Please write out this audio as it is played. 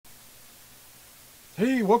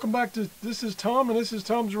Hey, welcome back to This is Tom, and this is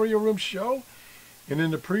Tom's Radio Room Show. And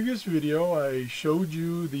in the previous video, I showed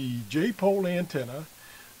you the J-pole antenna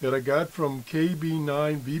that I got from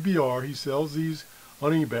KB9VBR. He sells these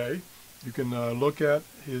on eBay. You can look at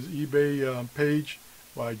his eBay page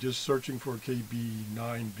by just searching for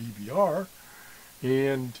KB9VBR.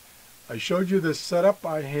 And I showed you the setup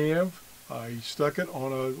I have. I stuck it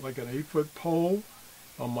on like an 8-foot pole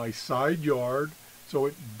on my side yard. So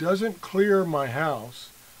it doesn't clear my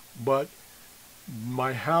house, but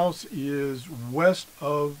my house is west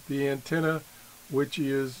of the antenna, which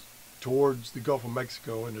is towards the Gulf of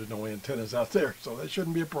Mexico, and there's no antennas out there, so that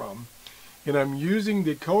shouldn't be a problem. And I'm using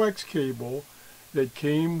the coax cable that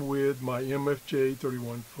came with my MFJ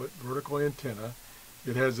 31-foot vertical antenna.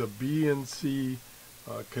 It has a B and C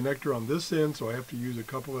connector on this end, so I have to use a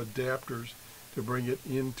couple of adapters to bring it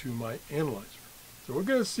into my analyzer. So we're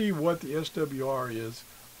going to see what the SWR is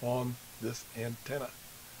on this antenna.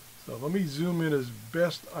 So let me zoom in as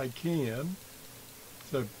best I can,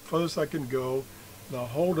 so furthest I can go. And I'll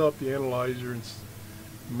hold up the analyzer and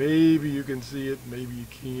maybe you can see it, maybe you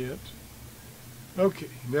can't. Okay,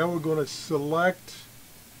 now we're going to select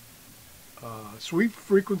sweep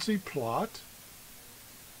frequency plot,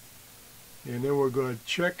 and then we're going to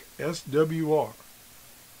check SWR.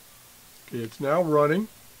 Okay, it's now running.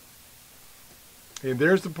 And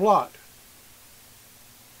there's the plot.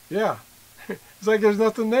 Yeah, it's like there's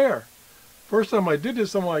nothing there. First time I did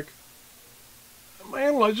this, I'm like, my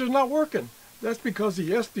analyzer's not working. That's because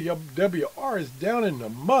the SWR is down in the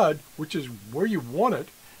mud, which is where you want it.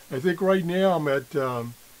 I think right now I'm at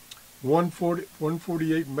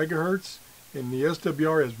 148 megahertz, and the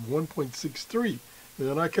SWR is 1.63. And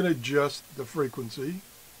then I can adjust the frequency.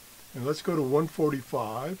 And let's go to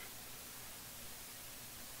 145.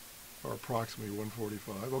 Or approximately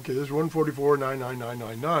 145. Okay, this is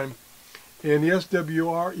 144.99999, and the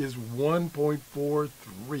SWR is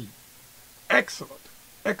 1.43. Excellent,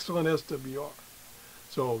 excellent SWR.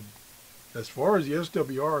 So, as far as the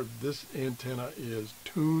SWR, this antenna is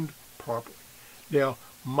tuned properly. Now,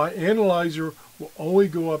 my analyzer will only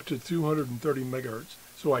go up to 230 megahertz,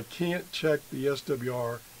 so I can't check the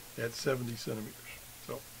SWR at 70 centimeters.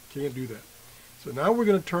 So, can't do that. So now we're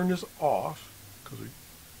going to turn this off because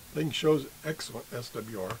thing shows excellent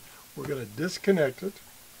SWR. We're going to disconnect it,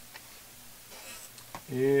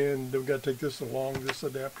 and we've got to take this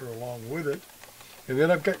adapter along with it. And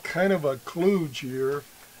then I've got kind of a kludge here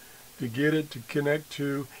to get it to connect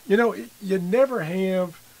to. You know, you never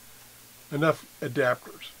have enough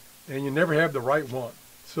adapters, and you never have the right one.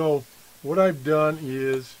 So what I've done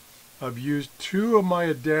is I've used two of my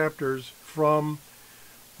adapters from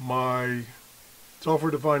my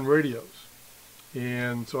software-defined radios.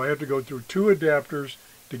 And so I have to go through two adapters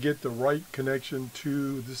to get the right connection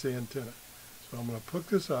to this antenna. So I'm going to hook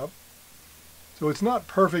this up. So it's not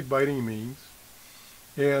perfect by any means.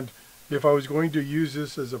 And if I was going to use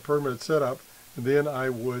this as a permanent setup, then I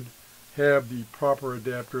would have the proper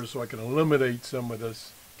adapter so I can eliminate some of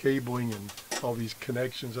this cabling and all these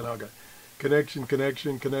connections. And I've got connection,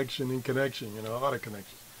 connection, connection, and connection, you know, a lot of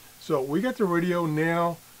connections. So we got the radio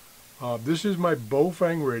now. This is my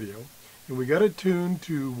Bofang radio. And we got it tuned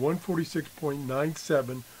to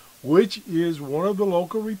 146.97, which is one of the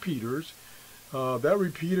local repeaters. That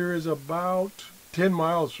repeater is about 10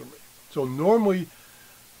 miles from me. So normally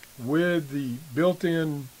with the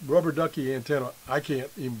built-in rubber ducky antenna, I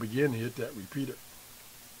can't even begin to hit that repeater.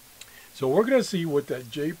 So we're going to see what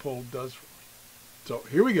that J-pole does for me. So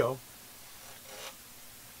here we go.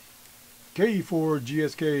 K for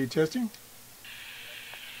GSK testing.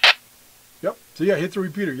 Yep, see, I hit the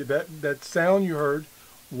repeater. That sound you heard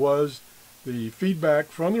was the feedback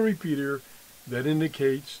from the repeater that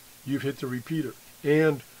indicates you've hit the repeater.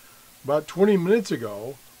 And about 20 minutes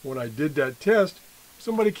ago, when I did that test,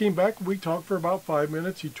 somebody came back. We talked for about 5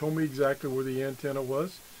 minutes. He told me exactly where the antenna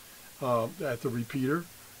was at the repeater.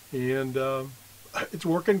 And it's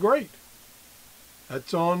working great.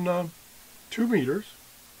 That's on 2 meters.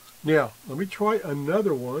 Now, let me try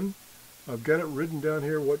another one. I've got it written down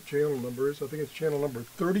here what channel number is. I think it's channel number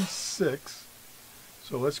 36.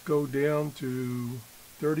 So let's go down to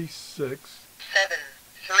 36. 7,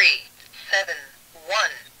 3, 7,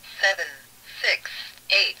 1, 7, 6,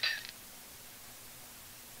 8.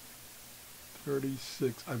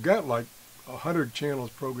 36. I've got like 100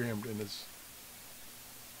 channels programmed in this.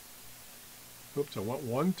 Oops, I want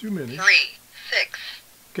one too many. 3, 6.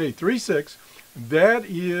 Okay, 3.6. That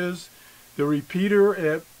is the repeater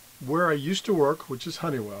at where I used to work, which is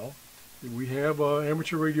Honeywell. We have an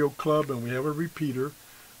amateur radio club, and we have a repeater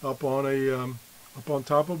up on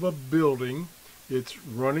top of a building, It's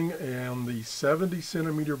running on the 70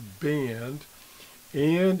 centimeter band,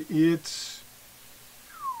 and it's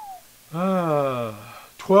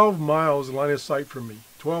 12 miles line of sight from me.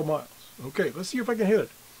 12 miles. Okay, let's see if I can hit it.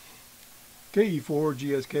 KE4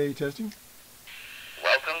 GSK testing.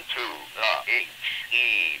 Welcome to the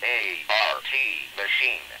HEART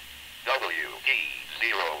machine.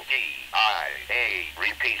 WD0DIA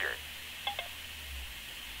repeater.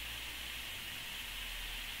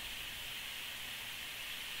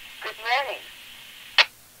 Good morning.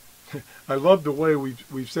 I love the way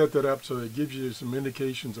we've set that up so it gives you some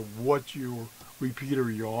indications of what your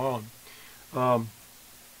repeater you're on. And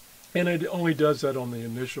it only does that on the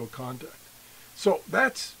initial contact. So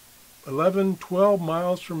that's 11, 12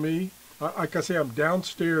 miles from me. Like I say, I'm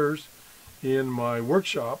downstairs in my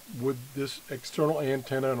workshop with this external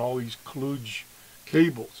antenna and all these kludge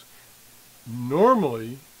cables.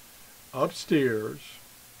 Normally, upstairs,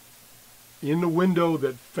 in the window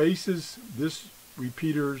that faces this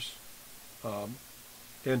repeater's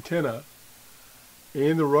antenna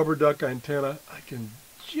and the rubber duck antenna, I can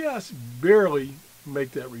just barely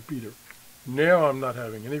make that repeater. Now I'm not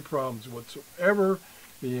having any problems whatsoever.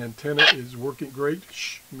 The antenna is working great.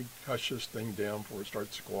 Shh, let me hush this thing down before it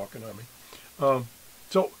starts squawking on me.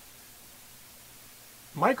 So,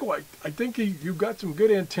 Michael, I think you've got some good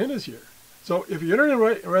antennas here. So if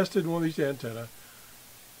you're interested in one of these antennas,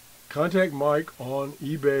 contact Mike on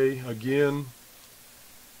eBay. Again,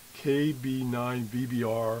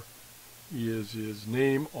 KB9VBR is his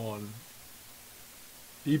name on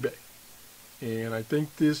eBay. And I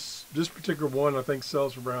think this particular one, I think,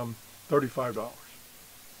 sells for around $35.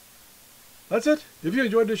 That's it. If you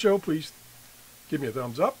enjoyed the show, please give me a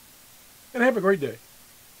thumbs up and have a great day.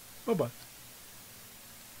 Bye-bye.